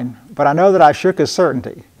mind, but I know that I shook his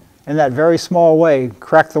certainty. In that very small way,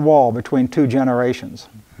 cracked the wall between two generations.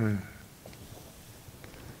 Hmm.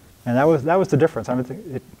 And that was the difference. I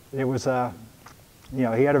mean, it was, he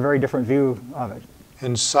had a very different view of it.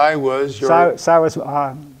 And Cy was your... Cy was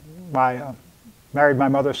married my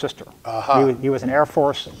mother's sister. Uh-huh. He was in Air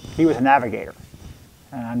Force. He was a navigator.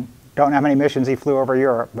 And I don't know how many missions he flew over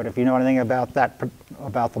Europe, but if you know anything about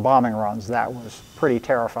the bombing runs, that was pretty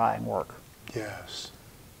terrifying work. Yes.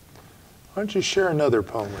 Why don't you share another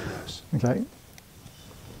poem with us? Okay.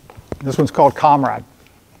 This one's called Comrade.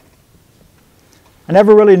 I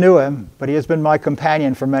never really knew him, but he has been my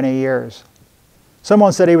companion for many years.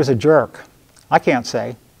 Someone said he was a jerk. I can't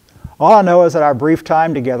say. All I know is that our brief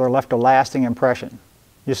time together left a lasting impression.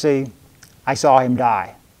 You see, I saw him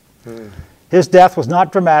die. His death was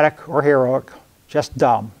not dramatic or heroic, just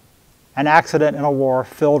dumb. An accident in a war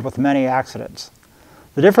filled with many accidents.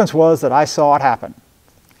 The difference was that I saw it happen.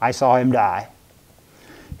 I saw him die.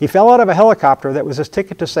 He fell out of a helicopter that was his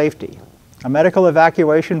ticket to safety, a medical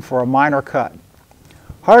evacuation for a minor cut.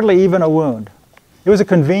 Hardly even a wound. It was a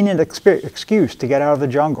convenient excuse to get out of the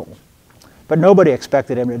jungle. But nobody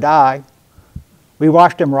expected him to die. We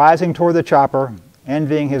watched him rising toward the chopper,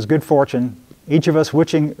 envying his good fortune, each of us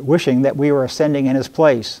wishing that we were ascending in his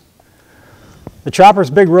place. The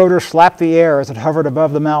chopper's big rotor slapped the air as it hovered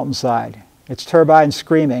above the mountainside, its turbines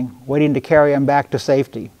screaming, waiting to carry him back to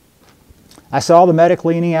safety. I saw the medic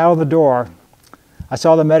leaning out of the door. I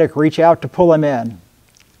saw the medic reach out to pull him in.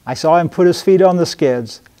 I saw him put his feet on the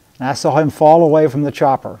skids, and I saw him fall away from the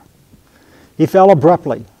chopper. He fell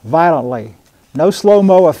abruptly, violently, no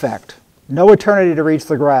slow-mo effect, no eternity to reach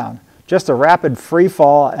the ground, just a rapid free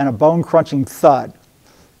fall and a bone-crunching thud.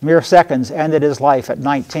 Mere seconds ended his life at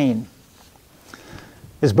 19.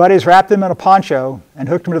 His buddies wrapped him in a poncho and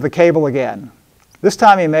hooked him to the cable again. This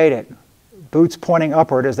time he made it, boots pointing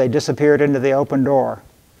upward as they disappeared into the open door.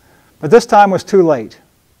 But this time was too late.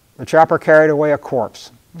 The chopper carried away a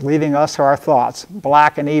corpse, leaving us to our thoughts,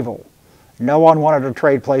 black and evil. No one wanted to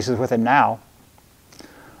trade places with him now.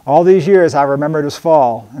 All these years I remembered his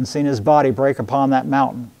fall and seen his body break upon that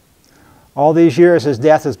mountain. All these years his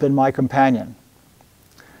death has been my companion.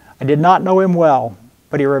 I did not know him well,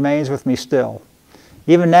 but he remains with me still.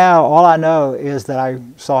 Even now, all I know is that I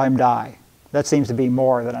saw him die. That seems to be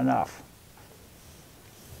more than enough.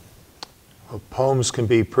 Well, poems can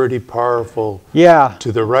be pretty powerful, yeah,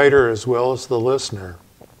 to the writer as well as the listener.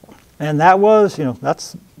 And that was,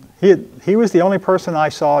 he was the only person I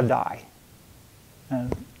saw die.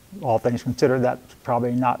 And all things considered, that's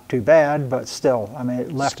probably not too bad, but still, I mean,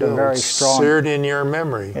 it left a very strong... seared in your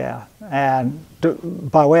memory. Yeah, and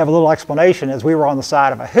by way of a little explanation, is we were on the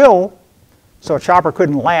side of a hill, so a chopper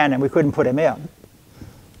couldn't land and we couldn't put him in.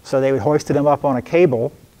 So they hoisted him up on a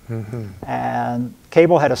cable, and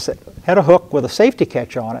cable had a hook with a safety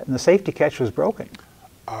catch on it, and the safety catch was broken.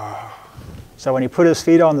 So when he put his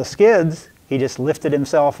feet on the skids, he just lifted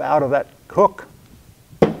himself out of that hook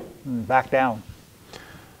and back down.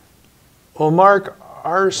 Well, Mark,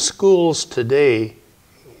 our schools today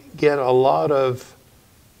get a lot of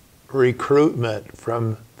recruitment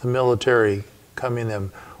from the military coming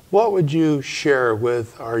in. What would you share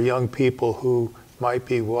with our young people who might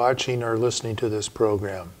be watching or listening to this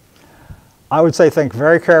program? I would say think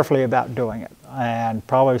very carefully about doing it, and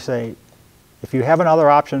probably say If you have another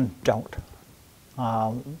option, don't.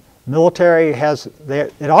 Military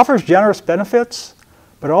it offers generous benefits,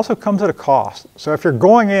 but it also comes at a cost. So if you're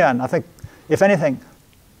going in, I think, if anything,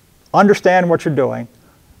 understand what you're doing,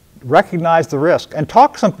 recognize the risk, and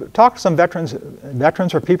talk to some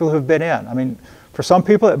veterans or people who've been in. I mean, for some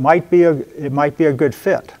people, it might be a good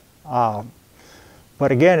fit.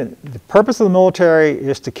 But again, the purpose of the military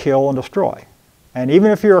is to kill and destroy. And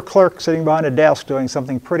even if you're a clerk sitting behind a desk doing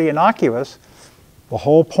something pretty innocuous, the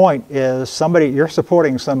whole point is you're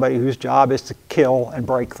supporting somebody whose job is to kill and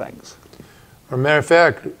break things. As a matter of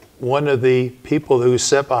fact, one of the people who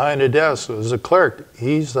sat behind a desk was a clerk.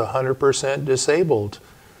 He's 100% disabled,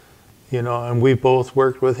 you know, and we both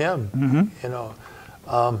worked with him, you know.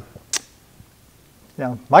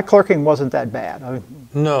 My clerking wasn't that bad. I mean,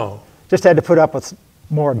 no. Just had to put up with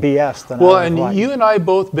more BS than well, I and like. you and I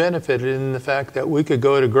both benefited in the fact that we could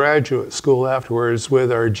go to graduate school afterwards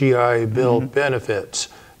with our GI Bill benefits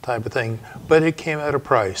type of thing, but it came at a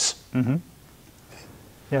price.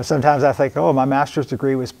 Sometimes I think, oh, my master's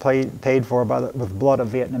degree was paid for with blood of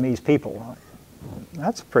Vietnamese people.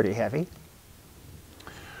 That's pretty heavy.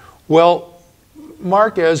 Well,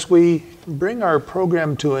 Mark, as we bring our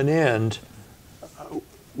program to an end,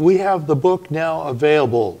 we have the book now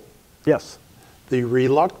available. Yes. The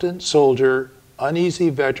Reluctant Soldier, Uneasy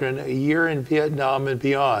Veteran, A Year in Vietnam and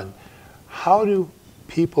Beyond. How do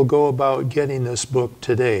people go about getting this book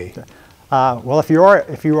today? Well, if you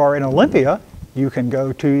are in Olympia, you can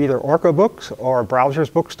go to either Orca Books or Browser's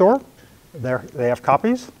Bookstore. They have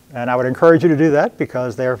copies, and I would encourage you to do that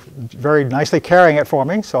because they're very nicely carrying it for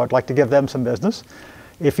me, so I'd like to give them some business.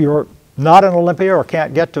 If you're not in Olympia or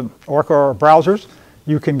can't get to Orca or Browser's,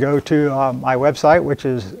 you can go to my website, which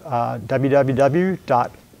is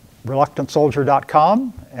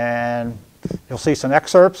www.reluctantsoldier.com, and you'll see some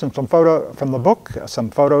excerpts and some photo from the book, some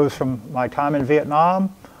photos from my time in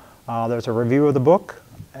Vietnam. There's a review of the book,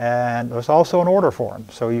 and there's also an order form.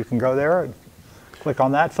 So you can go there, click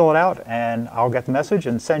on that, fill it out, and I'll get the message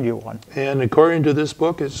and send you one. And according to this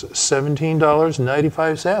book, it's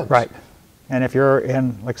 $17.95. Right. And if you're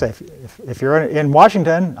in, like I say, if you're in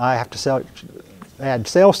Washington, I have to add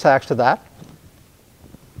sales tax to that.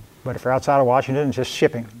 But if you're outside of Washington, it's just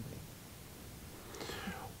shipping.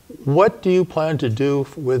 What do you plan to do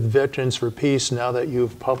with Veterans for Peace now that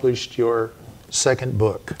you've published your second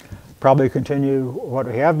book? Probably continue what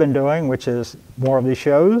we have been doing, which is more of these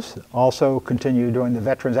shows. Also continue doing the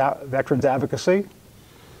veterans advocacy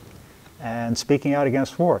and speaking out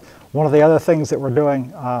against war. One of the other things that we're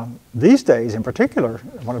doing these days in particular,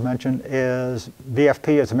 I want to mention, is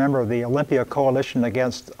VFP is a member of the Olympia Coalition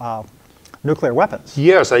Against Nuclear Weapons.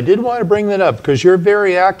 Yes, I did want to bring that up because you're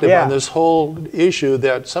very active on this whole issue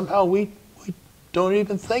that somehow we don't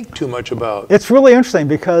even think too much about. It's really interesting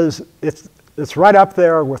because it's right up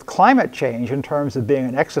there with climate change in terms of being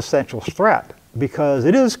an existential threat, because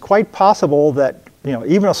it is quite possible that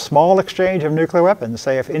even a small exchange of nuclear weapons,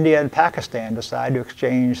 say if India and Pakistan decide to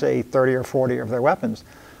exchange, say, 30 or 40 of their weapons,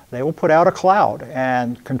 they will put out a cloud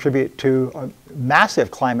and contribute to a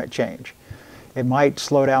massive climate change. It might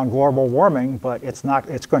slow down global warming, but it's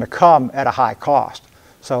going to come at a high cost.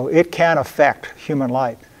 So it can affect human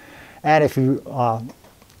life. And if you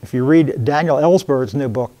read Daniel Ellsberg's new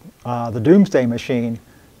book, The Doomsday Machine,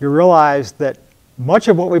 you realize that much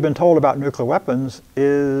of what we've been told about nuclear weapons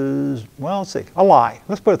is, well, let's see, a lie.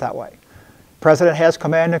 Let's put it that way. President has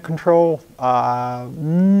command and control.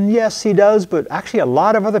 Yes, he does, but actually a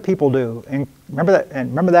lot of other people do. And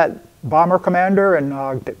remember that bomber commander and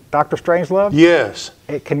Dr. Strangelove? Yes.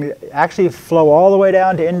 It can actually flow all the way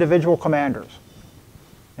down to individual commanders.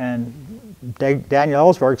 And Daniel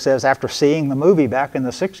Ellsberg says after seeing the movie back in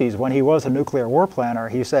the 60s when he was a nuclear war planner,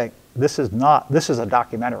 he's saying, this is a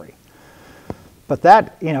documentary. But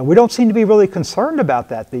that, we don't seem to be really concerned about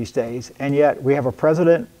that these days, and yet we have a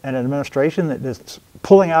president and an administration that is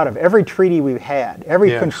pulling out of every treaty we've had,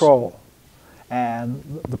 every control, and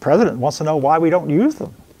the president wants to know why we don't use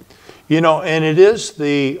them. And it is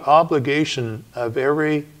the obligation of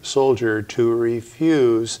every soldier to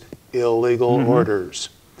refuse illegal orders.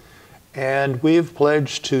 And we've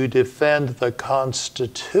pledged to defend the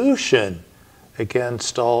Constitution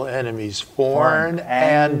against all enemies, foreign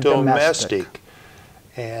and domestic.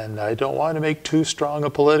 And I don't want to make too strong a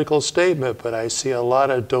political statement, but I see a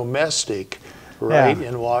lot of domestic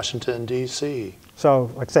in Washington, D.C.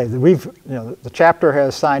 So, like I say, the chapter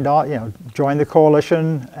has signed on, joined the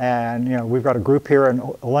coalition, and we've got a group here in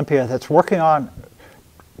Olympia that's working on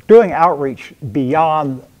doing outreach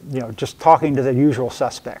beyond, just talking to the usual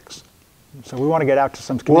suspects. So we want to get out to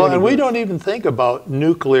some community Well, and we groups. don't even think about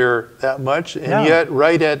nuclear that much, and yet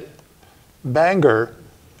right at Bangor,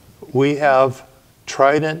 we have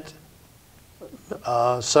Trident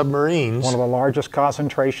submarines. One of the largest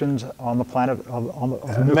concentrations on the planet of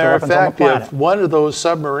nuclear Matter of weapons on the fact, planet. if one of those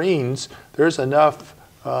submarines, there's enough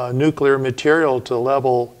nuclear material to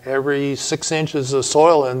level every 6 inches of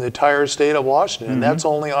soil in the entire state of Washington. And that's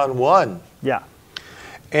only on one. Yeah.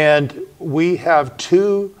 And we have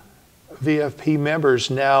 2 VFP members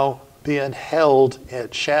now being held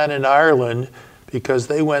at Shannon, Ireland, because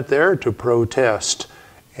they went there to protest.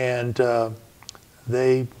 And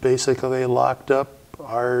they basically locked up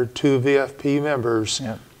our 2 VFP members.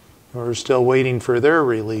 Yeah. We're still waiting for their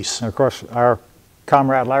release. And of course, our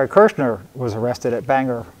comrade Larry Kirshner was arrested at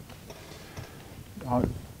Bangor.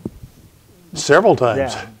 Several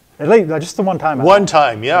times. Yeah. At least just the one time. One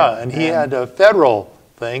time, yeah. And he had a federal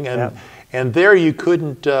thing. And, and there you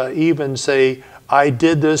couldn't even say, I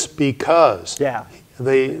did this because. Yeah.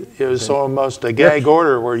 It was almost a gag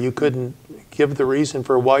order where you couldn't give the reason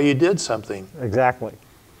for why you did something. Exactly.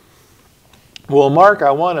 Well, Mark,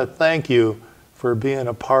 I want to thank you for being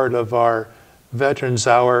a part of our Veterans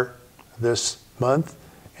Hour this month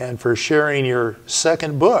and for sharing your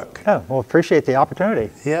second book. Oh, well, appreciate the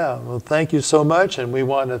opportunity. Yeah, well, thank you so much. And we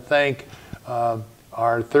want to thank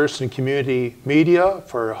our Thurston Community Media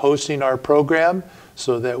for hosting our program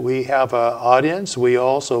so that we have an audience. We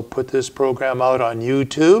also put this program out on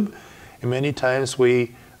YouTube, and many times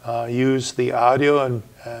we use the audio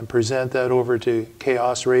and present that over to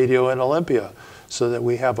Chaos Radio in Olympia so that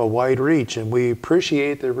we have a wide reach, and we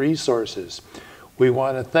appreciate the resources. We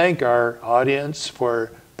want to thank our audience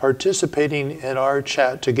for participating in our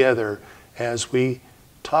chat together as we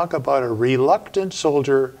talk about a reluctant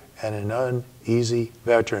soldier and an uneasy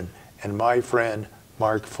veteran, and my friend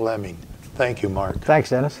Mark Fleming. Thank you, Mark. Thanks,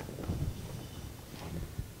 Dennis.